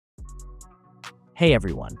Hey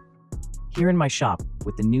everyone, here in my shop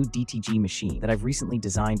with the new DTG machine that I've recently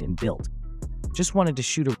designed and built. Just wanted to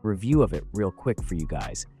shoot a review of it real quick for you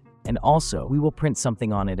guys, and also we will print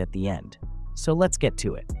something on it at the end. So let's get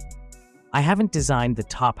to it. I haven't designed the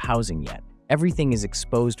top housing yet. Everything is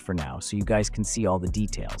exposed for now so you guys can see all the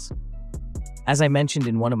details. As I mentioned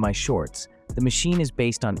in one of my shorts, the machine is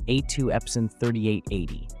based on A2 Epson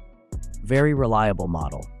 3880. Very reliable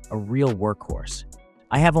model, a real workhorse.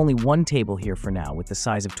 I have only one table here for now with the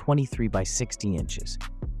size of 23 by 60 inches.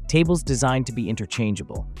 Tables designed to be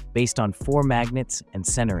interchangeable, based on 4 magnets and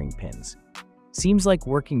centering pins. Seems like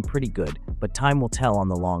working pretty good, but time will tell on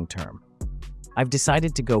the long term. I've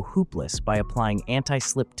decided to go hoopless by applying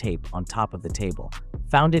anti-slip tape on top of the table.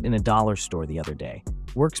 Found it in a dollar store the other day.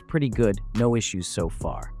 Works pretty good, no issues so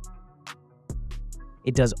far.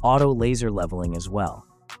 It does auto laser leveling as well.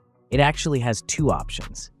 It actually has 2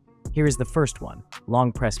 options. Here is the first one,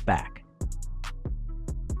 long press back.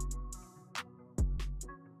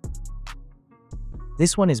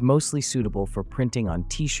 This one is mostly suitable for printing on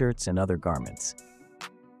t-shirts and other garments.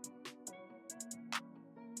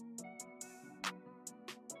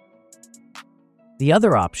 The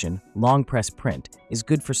other option, long press print, is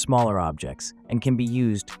good for smaller objects and can be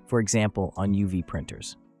used, for example, on UV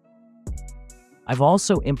printers. I've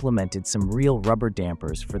also implemented some real rubber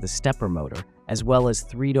dampers for the stepper motor, as well as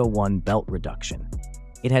 3-to-1 belt reduction.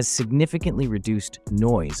 It has significantly reduced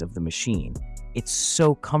noise of the machine. It's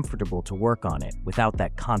so comfortable to work on it without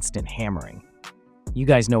that constant hammering. You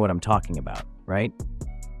guys know what I'm talking about, right?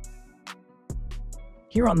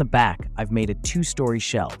 Here on the back, I've made it 2-story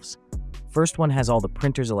shelves. First one has all the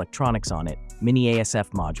printer's electronics on it, mini ASF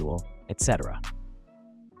module, etc.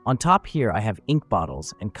 On top here, I have ink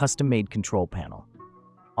bottles and custom-made control panel.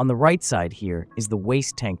 On the right side here is the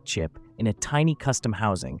waste tank chip in a tiny custom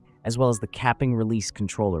housing, as well as the capping release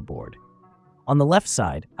controller board. On the left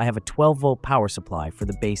side, I have a 12-volt power supply for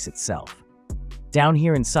the base itself. Down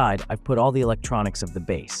here inside, I've put all the electronics of the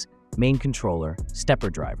base, main controller, stepper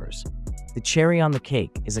drivers. The cherry on the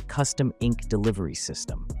cake is a custom ink delivery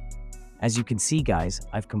system. As you can see, guys,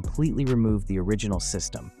 I've completely removed the original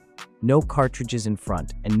system. No cartridges in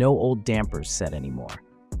front and no old dampers set anymore.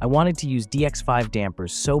 I wanted to use DX5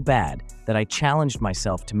 dampers so bad that I challenged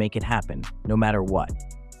myself to make it happen, no matter what.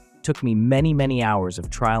 Took me many hours of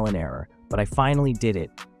trial and error, but I finally did it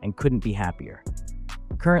and couldn't be happier.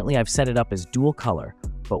 Currently, I've set it up as dual color,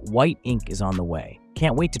 but white ink is on the way.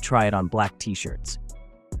 Can't wait to try it on black t-shirts.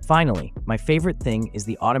 Finally, my favorite thing is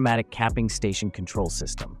the automatic capping station control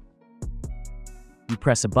system. You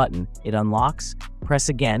press a button, it unlocks, press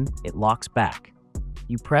again, it locks back.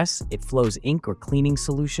 You press, it flows ink or cleaning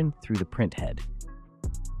solution through the print head.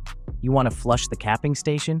 You want to flush the capping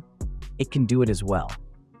station? It can do it as well.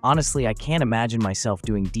 Honestly, I can't imagine myself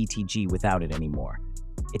doing DTG without it anymore.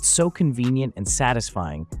 It's so convenient and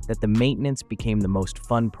satisfying that the maintenance became the most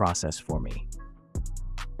fun process for me.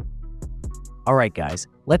 Alright guys,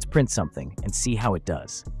 let's print something and see how it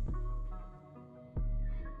does.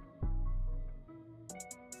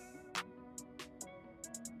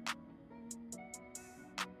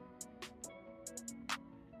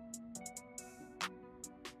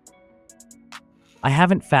 I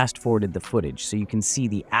haven't fast-forwarded the footage so you can see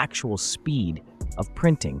the actual speed of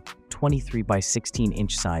printing 23 by 16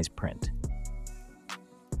 inch size print.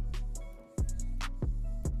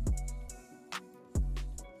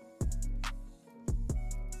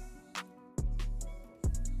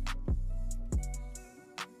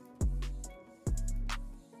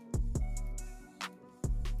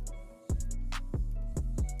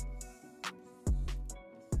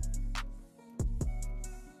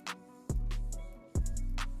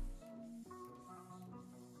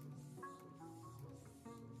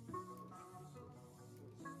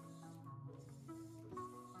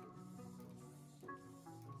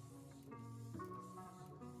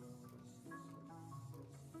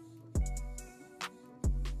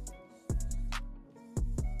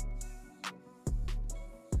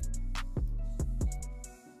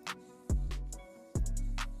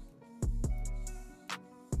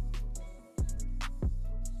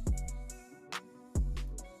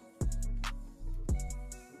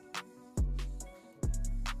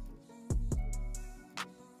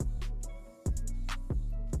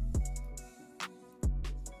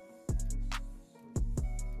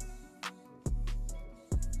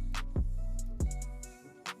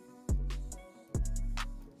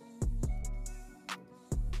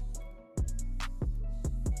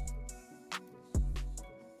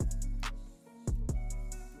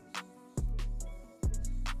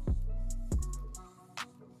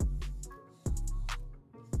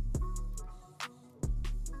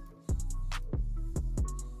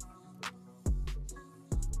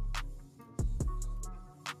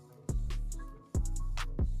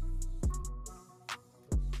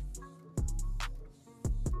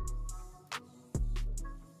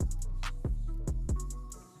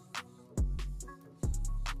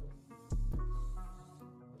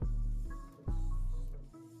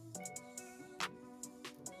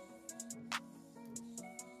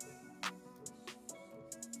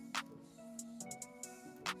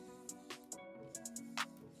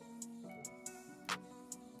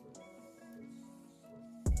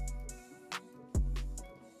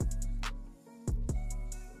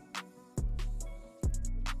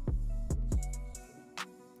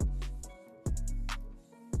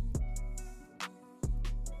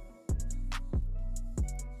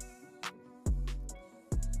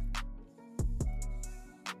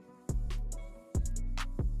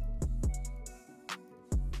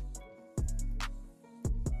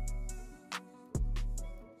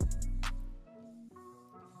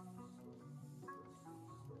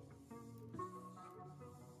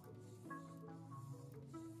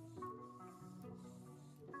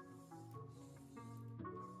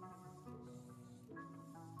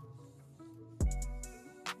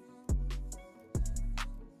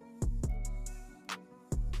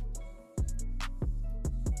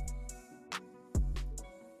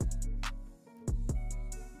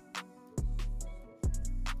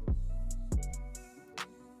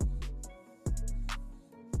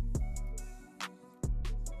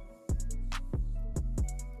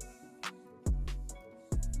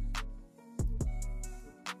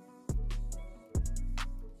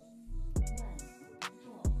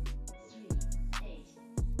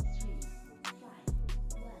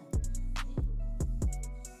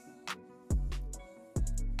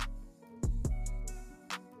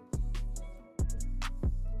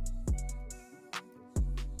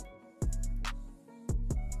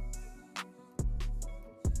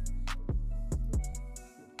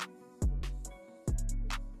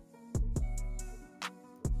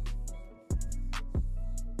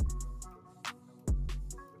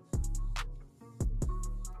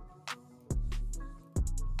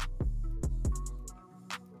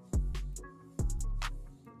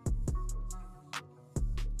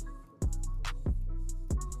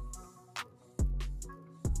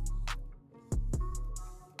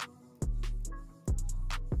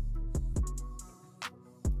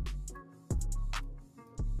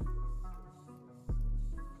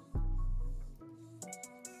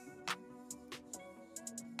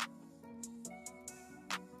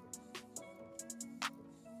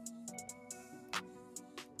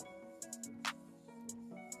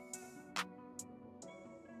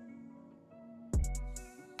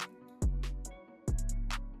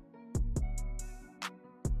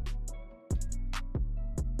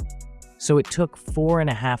 So it took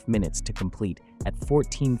 4.5 minutes to complete at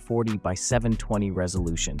 1440 by 720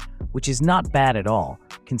 resolution, which is not bad at all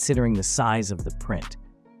considering the size of the print.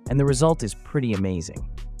 And the result is pretty amazing.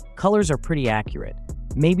 Colors are pretty accurate,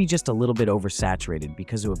 maybe just a little bit oversaturated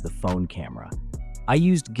because of the phone camera. I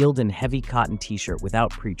used Gildan heavy cotton t-shirt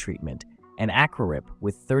without pre-treatment and Acrorip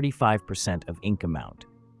with 35% of ink amount,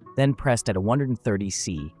 then pressed at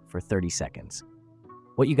 130°C for 30 seconds.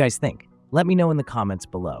 What you guys think? Let me know in the comments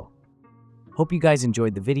below. Hope you guys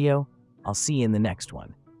enjoyed the video. I'll see you in the next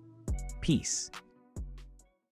one. Peace.